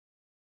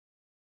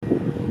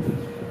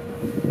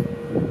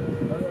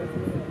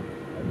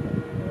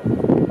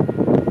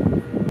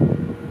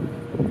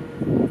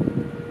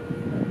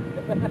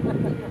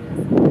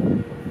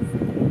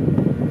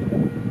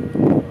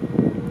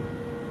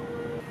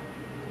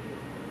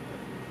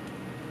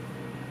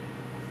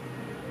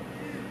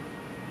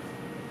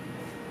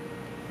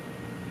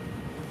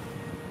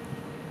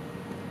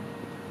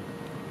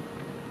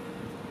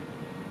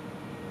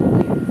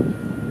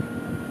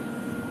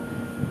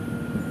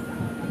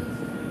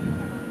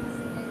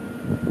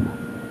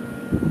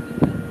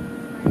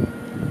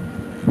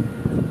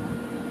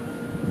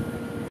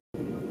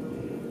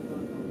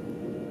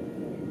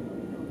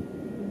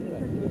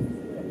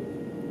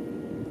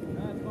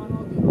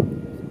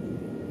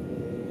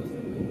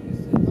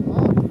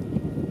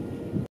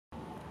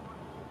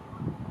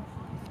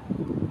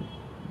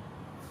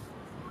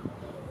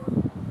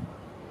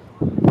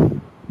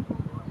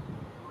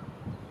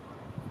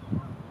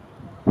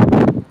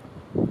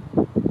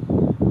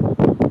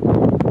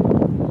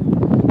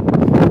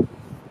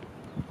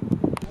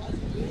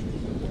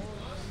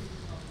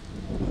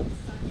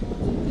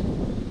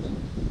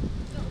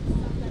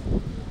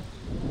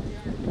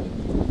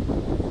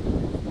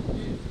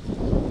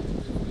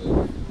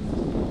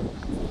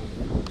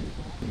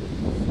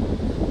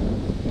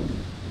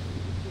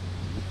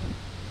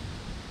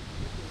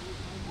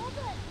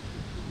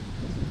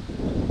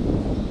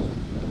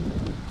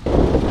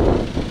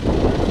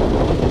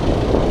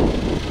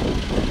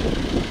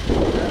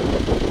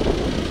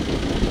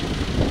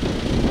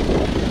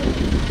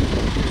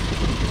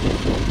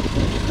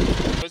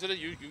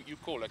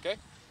Okay.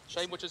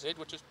 Shame which is head,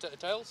 which is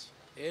tails.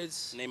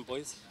 Heads. Name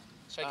boys.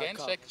 Shake hands.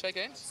 Shake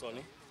hands.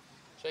 Sonny.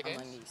 Shake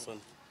hands.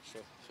 Son.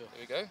 Sure. There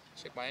we go.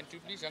 Shake my hand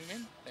too, please, young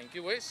man. Thank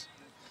you, Wes.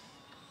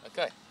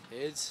 Okay.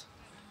 Heads.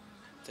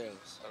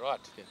 Tails. All right.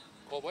 Okay.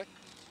 Call boy.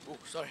 Oh,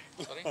 sorry.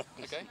 Sorry.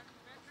 Okay.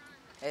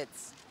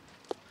 Heads.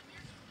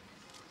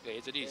 Yeah,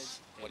 heads it is. Heads.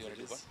 What do you want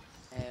to do, boy?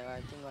 I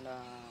think on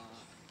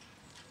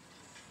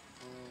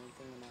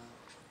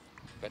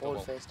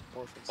Ball first.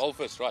 Ball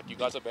first, right. You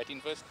guys are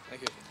batting first.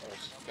 Thank you.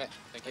 Okay.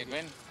 Thank you,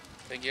 Gwen.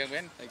 Thank you,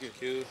 Gwen. Thank you.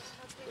 Good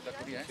luck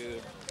with you, eh?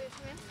 Good.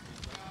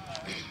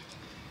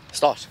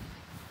 Start.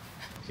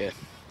 Okay.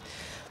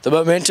 The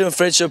Momentum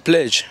Friendship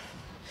Pledge.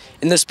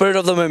 In the spirit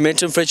of the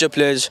Momentum Friendship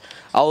Pledge,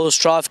 I will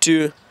strive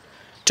to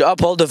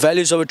uphold the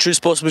values of a true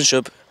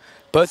sportsmanship,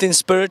 both in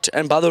spirit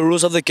and by the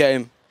rules of the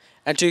game,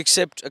 and to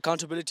accept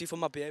accountability for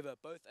my behavior,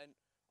 both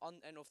on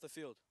and off the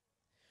field.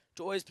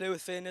 To always play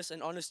with fairness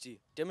and honesty,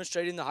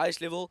 demonstrating the highest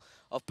level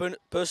of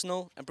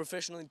personal and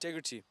professional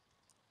integrity.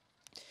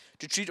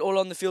 To treat all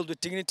on the field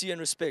with dignity and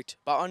respect,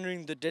 by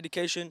honouring the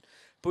dedication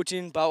put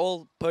in by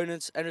all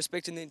opponents and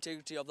respecting the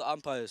integrity of the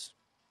umpires.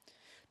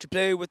 To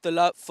play with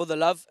for the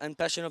love and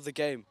passion of the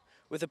game,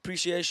 with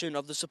appreciation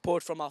of the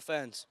support from our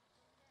fans.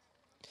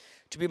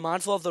 To be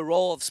mindful of the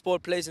role of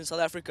sport plays in South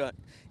Africa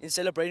in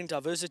celebrating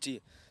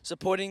diversity,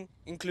 supporting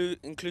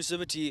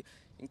inclusivity,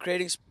 in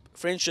creating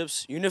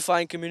friendships,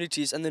 unifying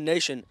communities and the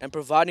nation, and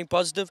providing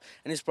positive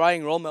and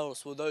inspiring role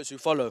models for those who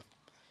follow.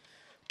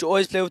 To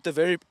always play with the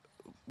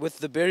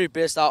very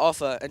best I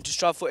offer, and to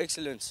strive for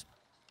excellence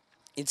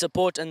in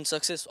support and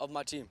success of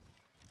my team.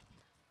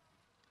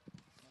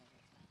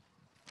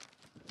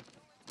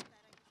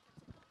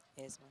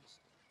 Yes,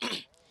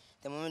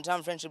 the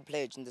Momentum Friendship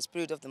Pledge. In the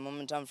spirit of the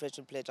Momentum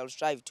Friendship Pledge, I'll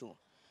strive to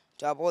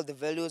uphold the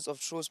values of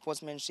true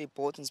sportsmanship,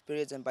 both in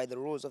spirit and by the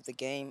rules of the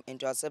game, and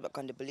to accept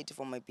accountability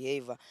for my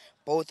behavior,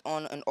 both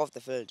on and off the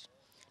field.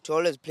 To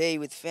always play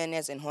with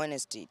fairness and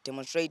honesty,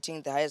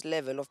 demonstrating the highest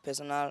level of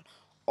personal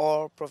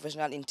or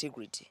professional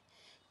integrity.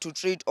 To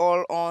treat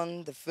all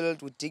on the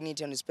field with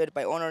dignity and respect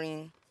by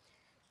honoring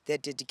the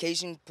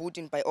dedication put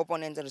in by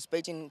opponents and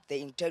respecting the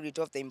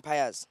integrity of the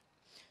umpires.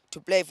 To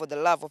play for the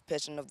love of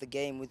passion of the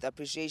game with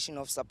appreciation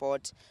of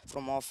support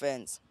from our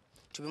fans.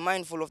 To be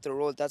mindful of the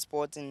role that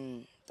sport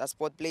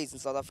plays in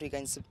South Africa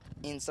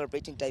in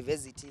celebrating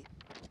diversity,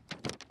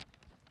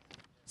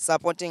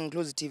 supporting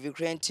inclusivity,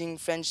 creating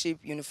friendship,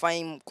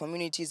 unifying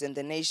communities and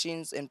the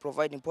nations, and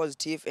providing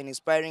positive and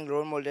inspiring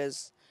role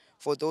models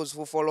for those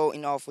who follow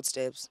in our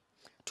footsteps.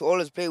 To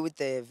always play with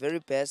the very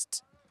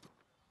best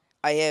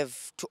I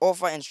have to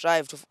offer and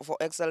strive for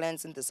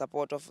excellence in the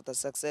support of the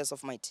success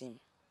of my team.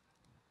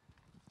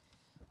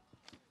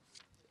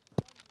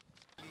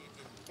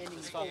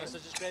 So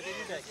just grab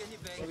any bag.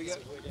 There we go.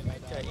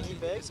 Okay, any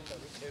bags?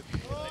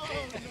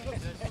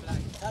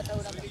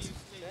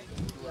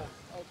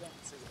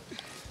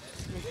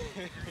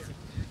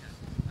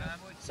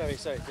 Sorry,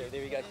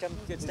 there we go. Come,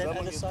 stand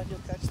on the side, you'll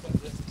catch them.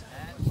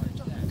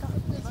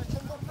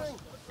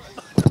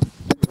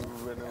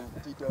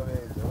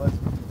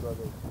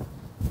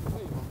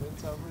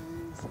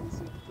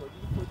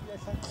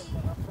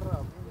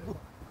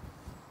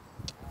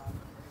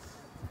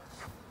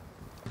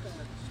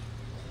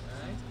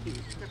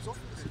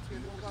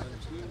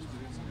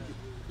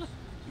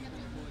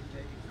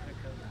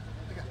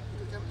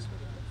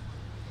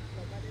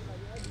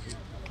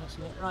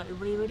 Right,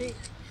 everybody ready? You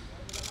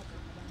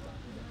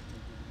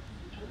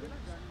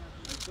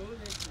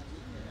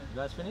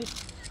guys finished?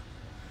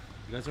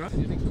 You guys alright?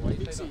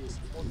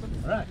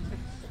 Alright.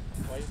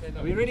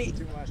 Are we ready?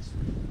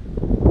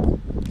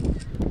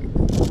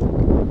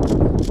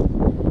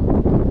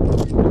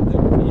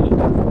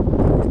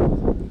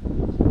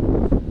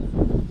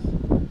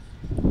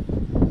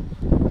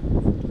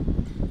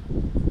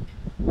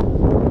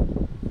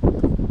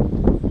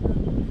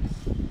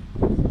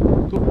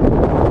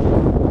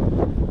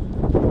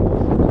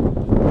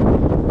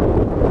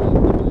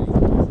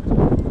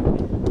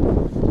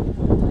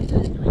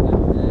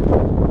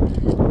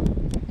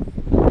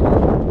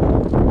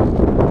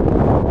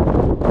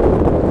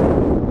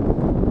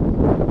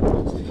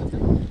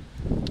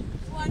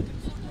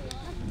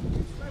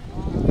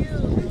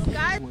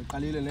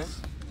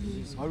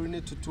 All we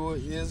need to do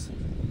is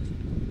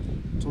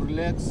to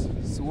relax,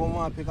 so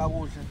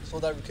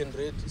that we can be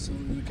ready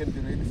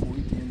for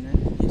it.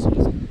 Yes,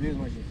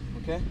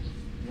 okay?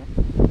 Yeah.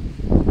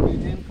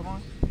 Breathe in, come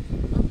on.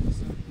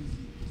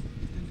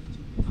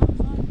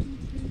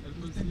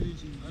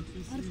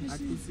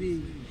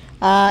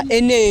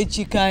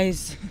 Energy,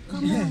 guys.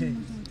 Come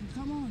on.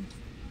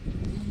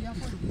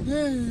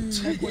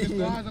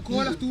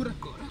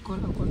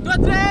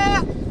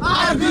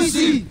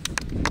 RPC!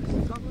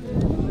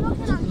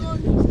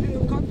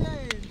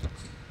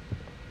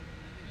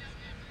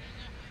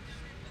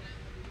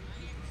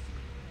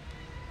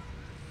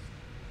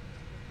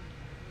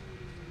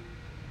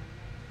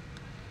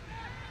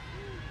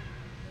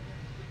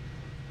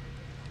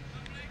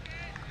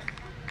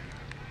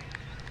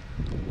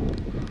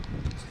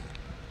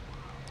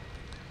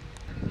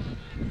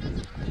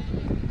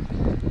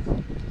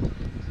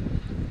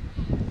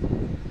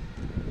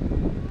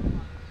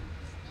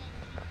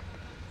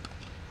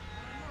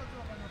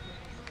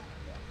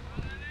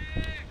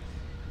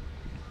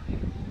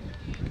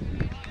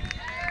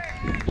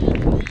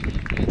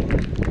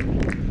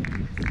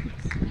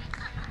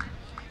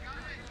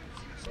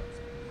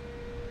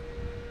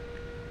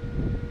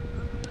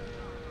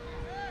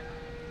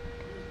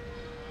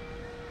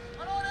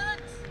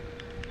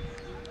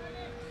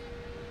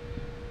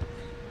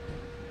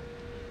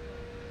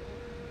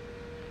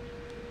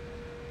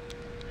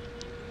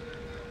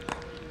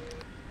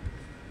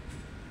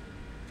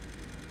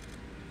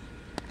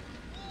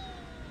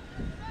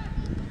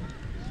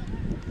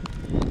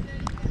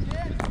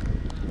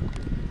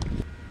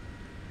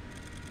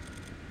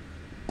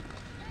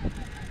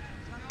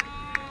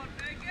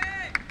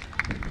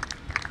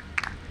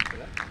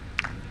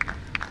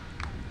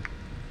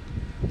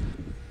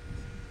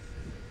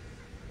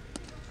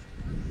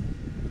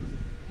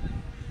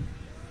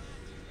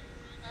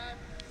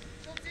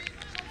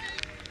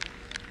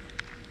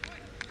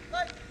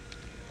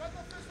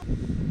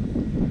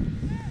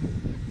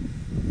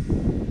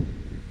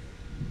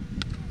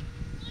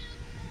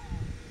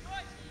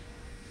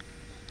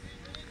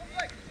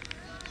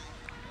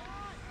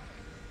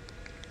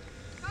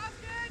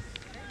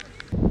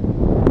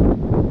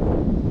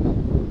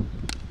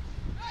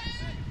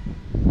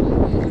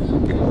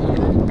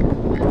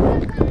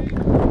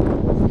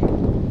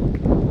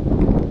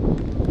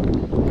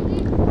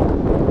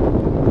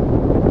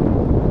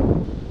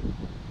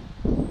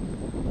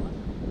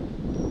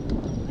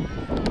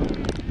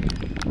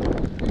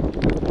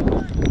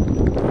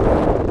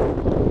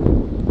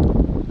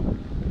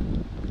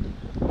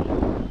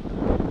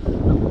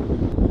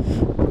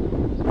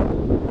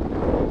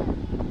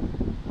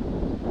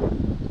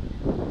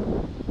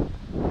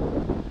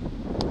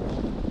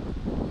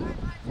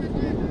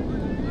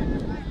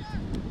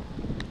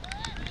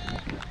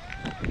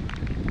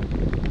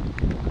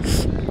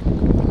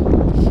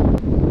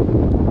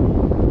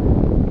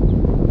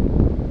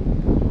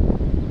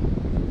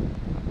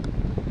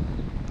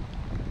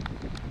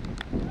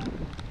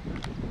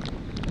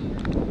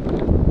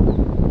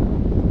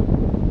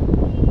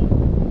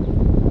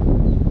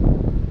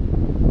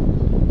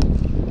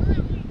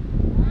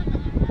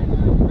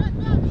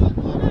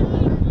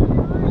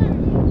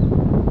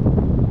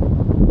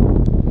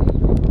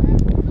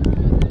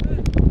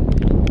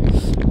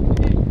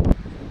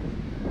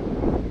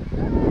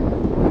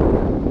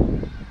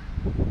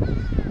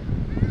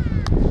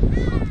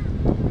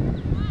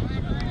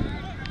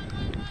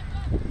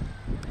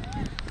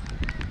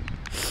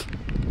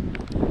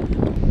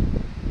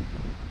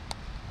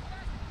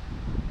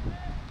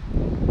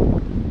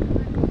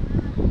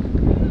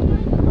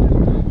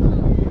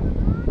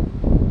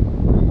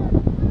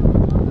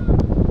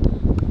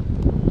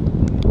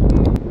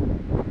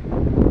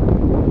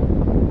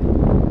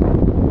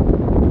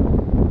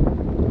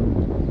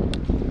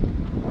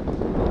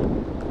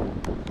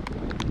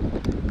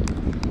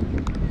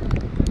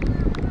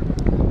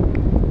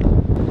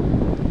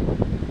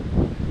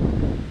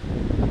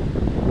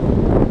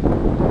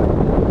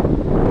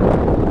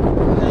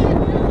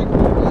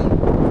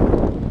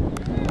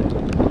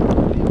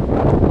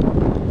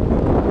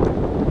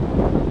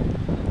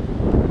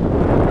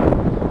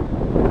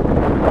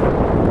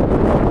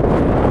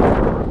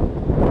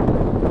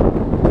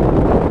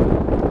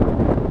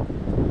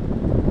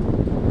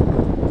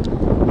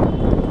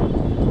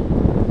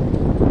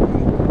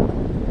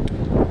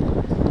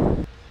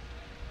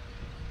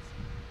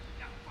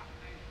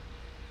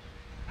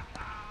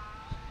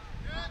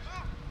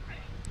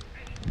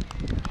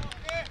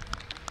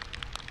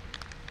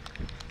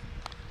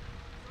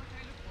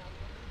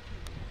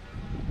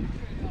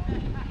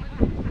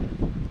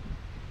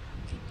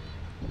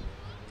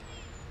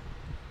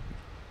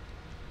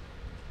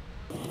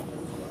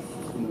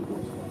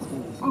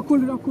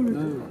 call it.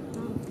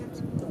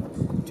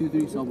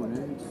 2-3 Selborne,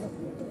 eh?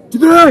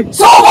 2-3!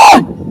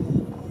 Selborne!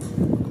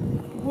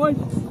 Boy.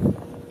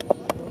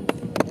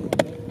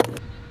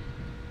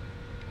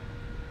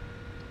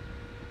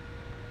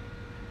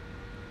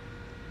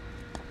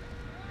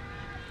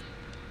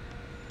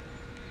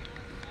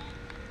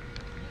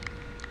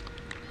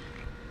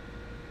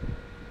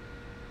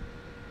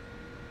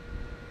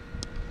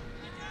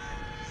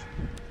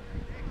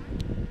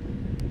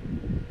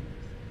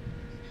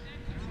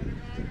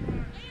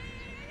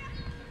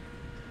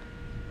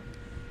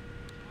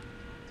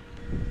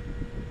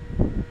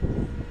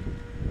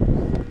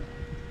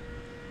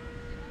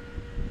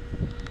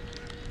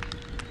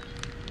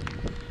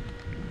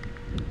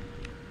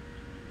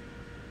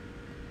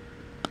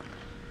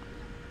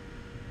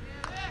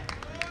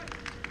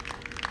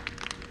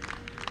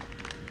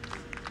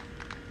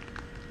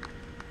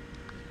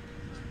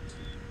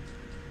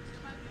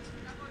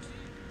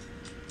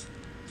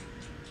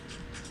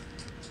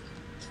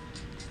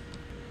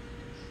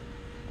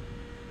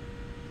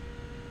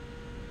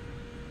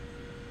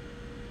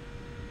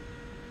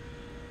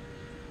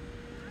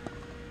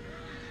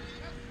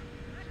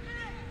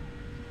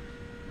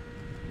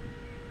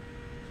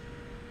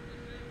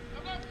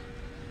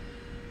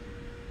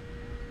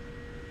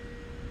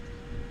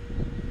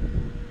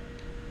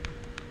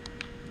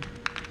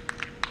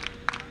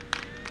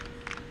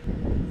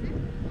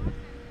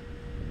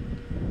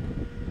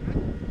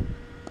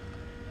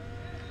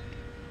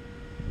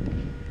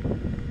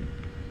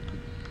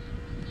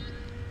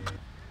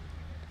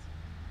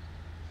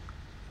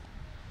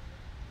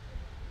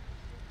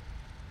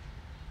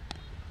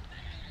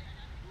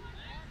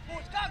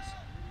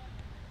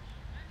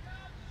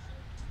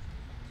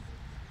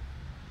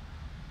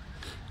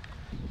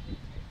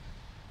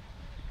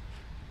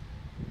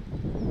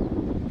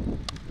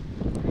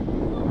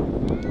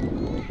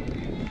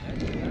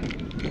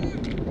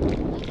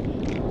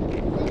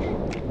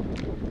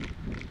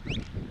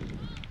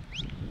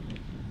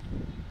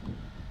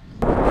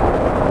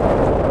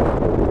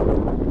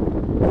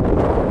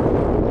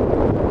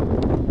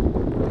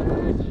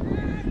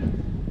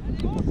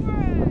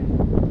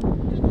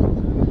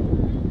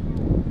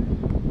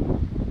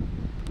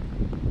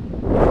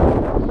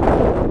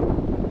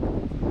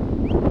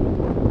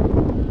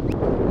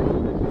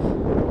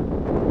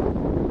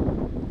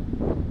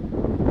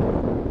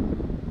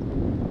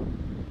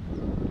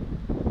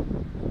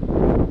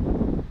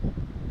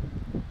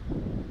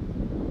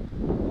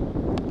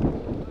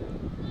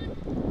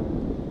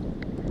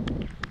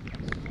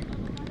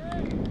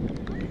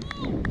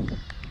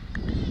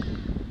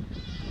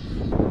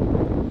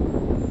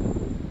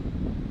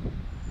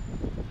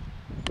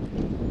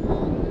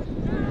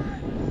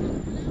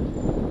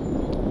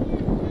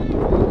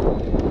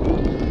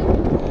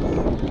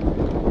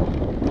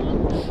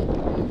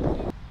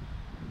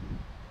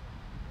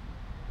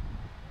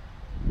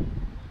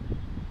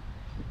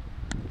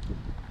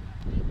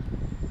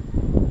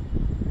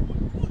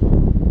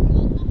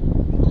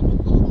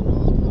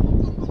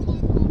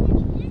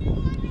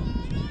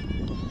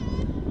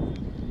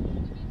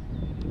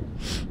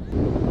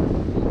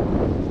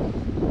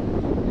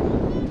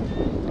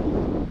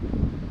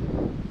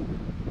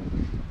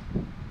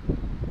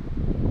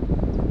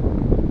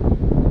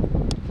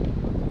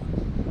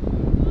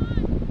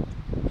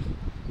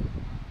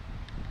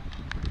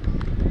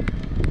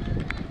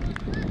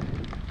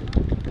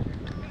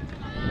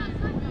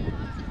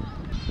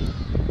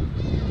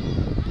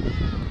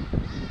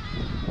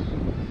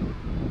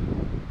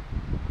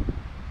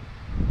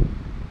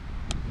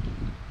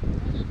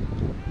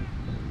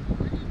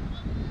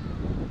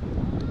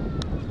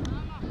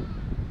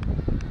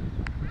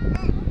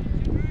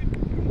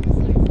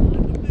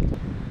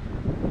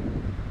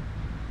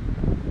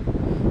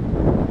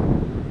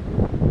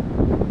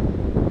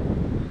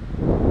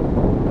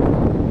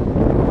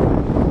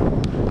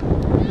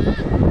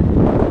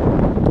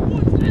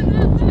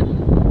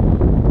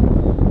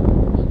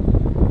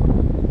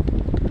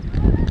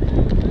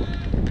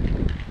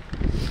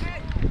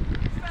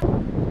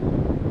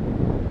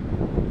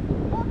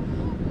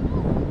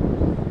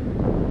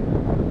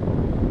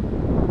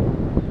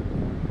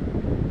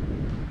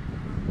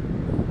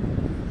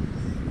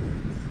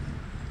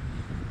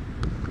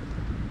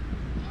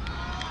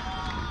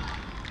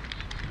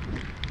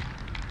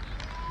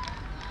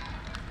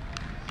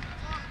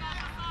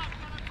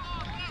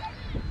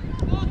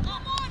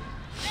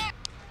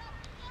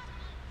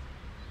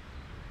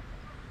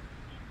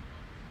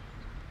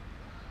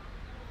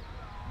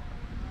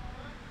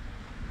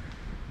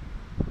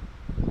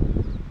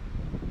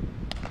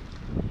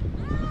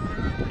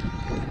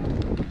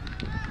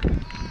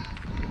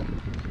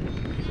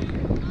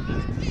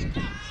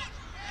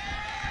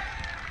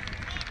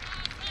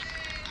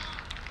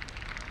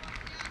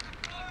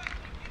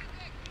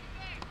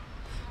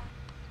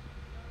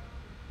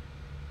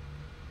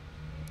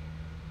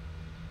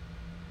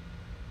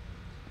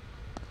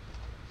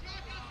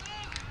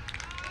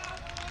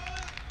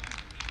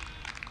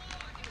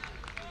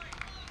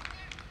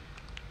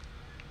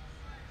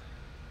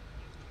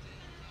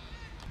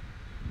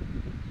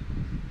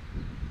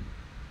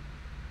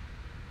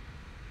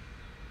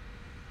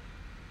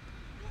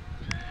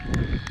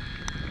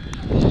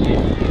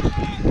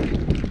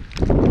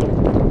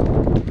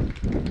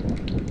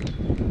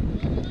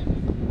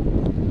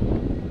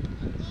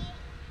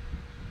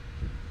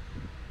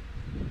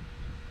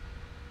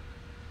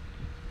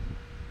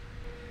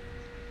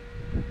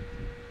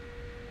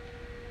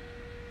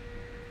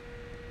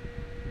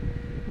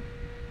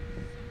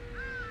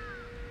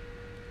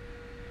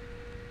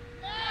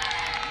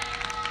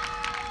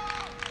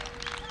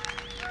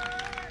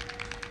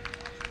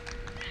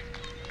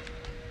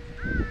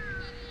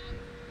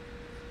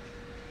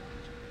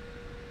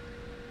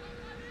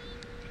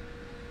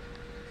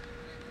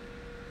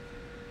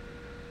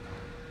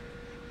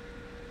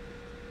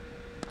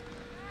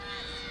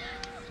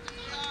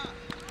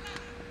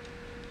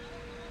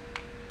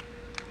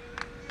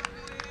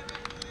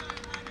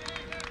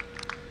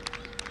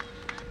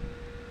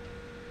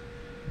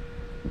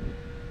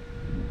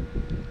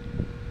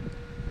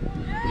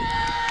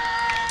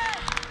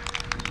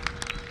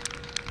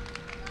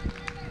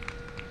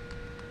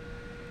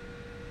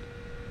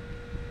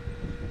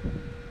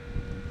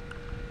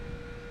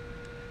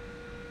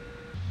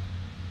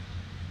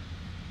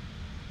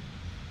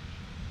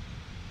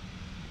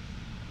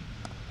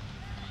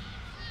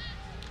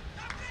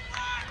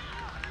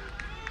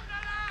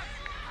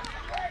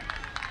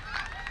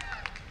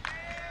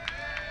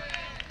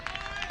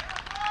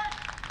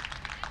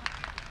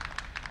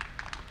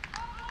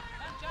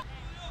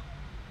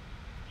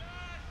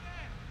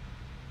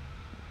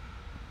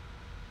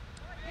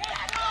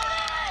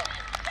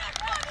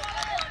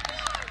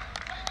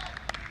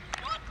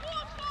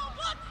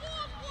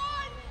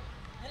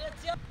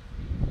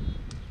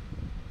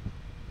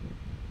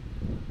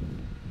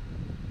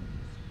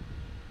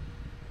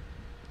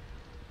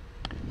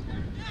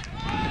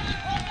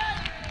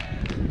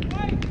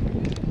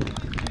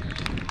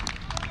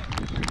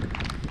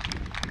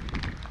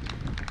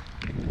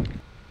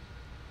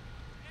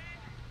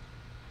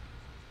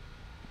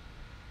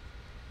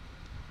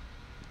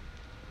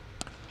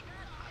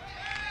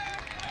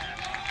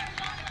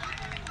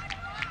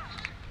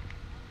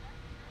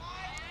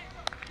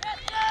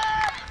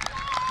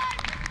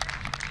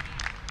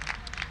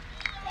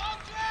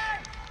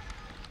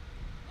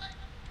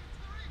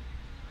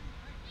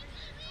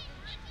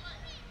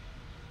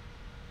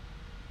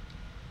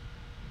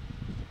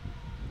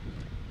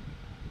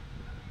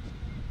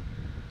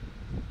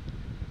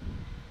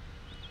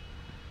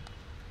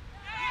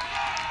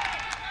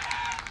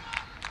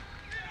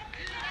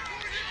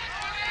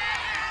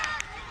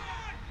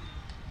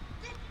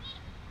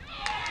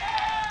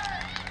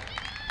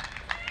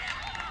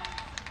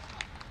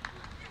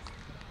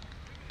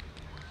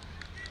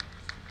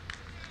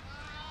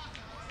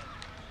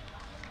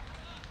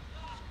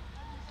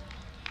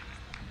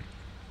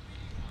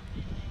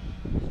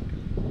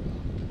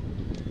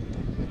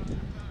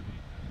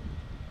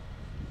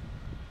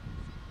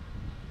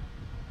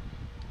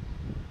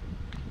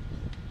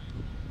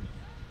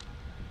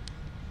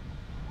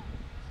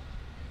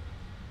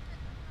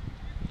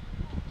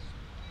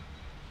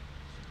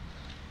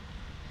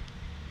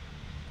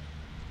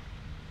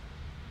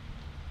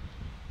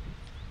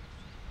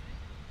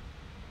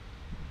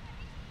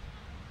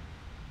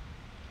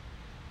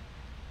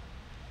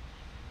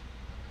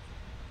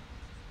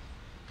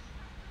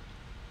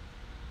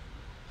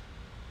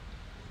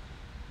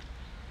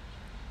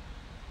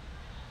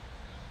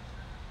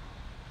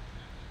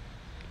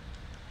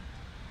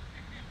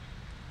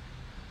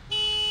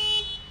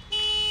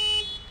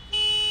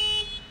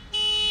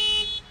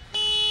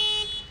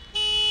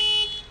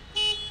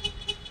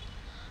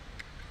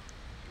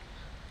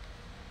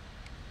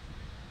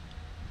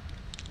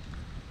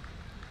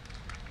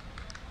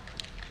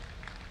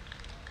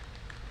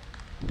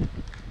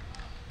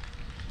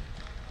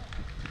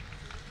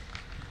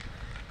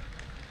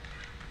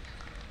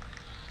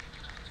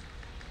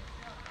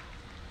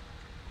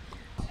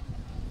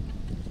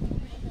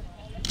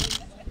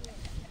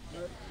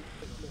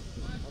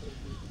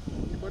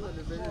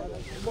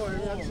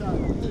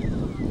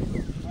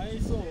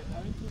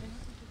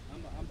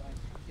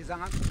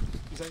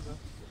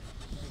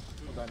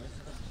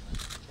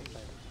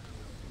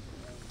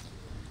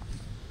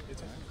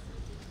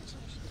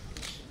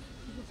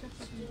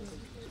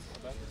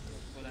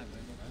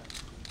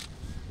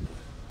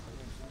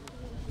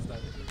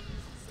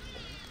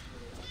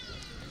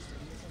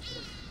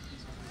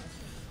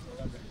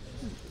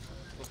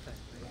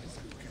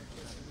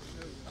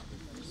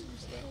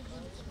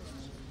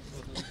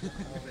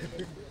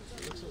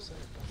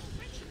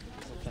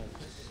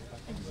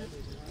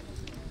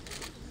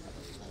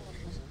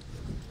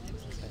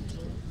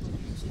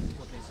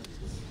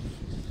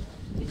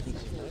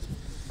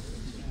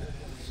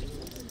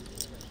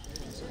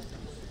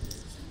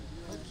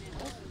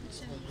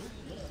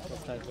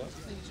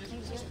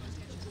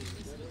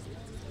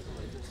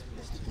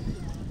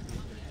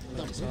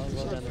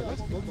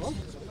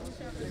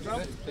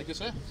 Thank you,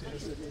 sir.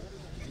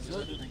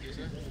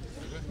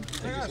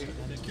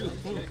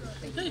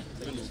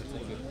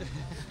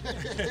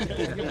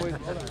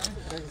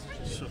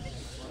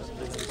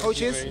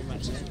 Coaches.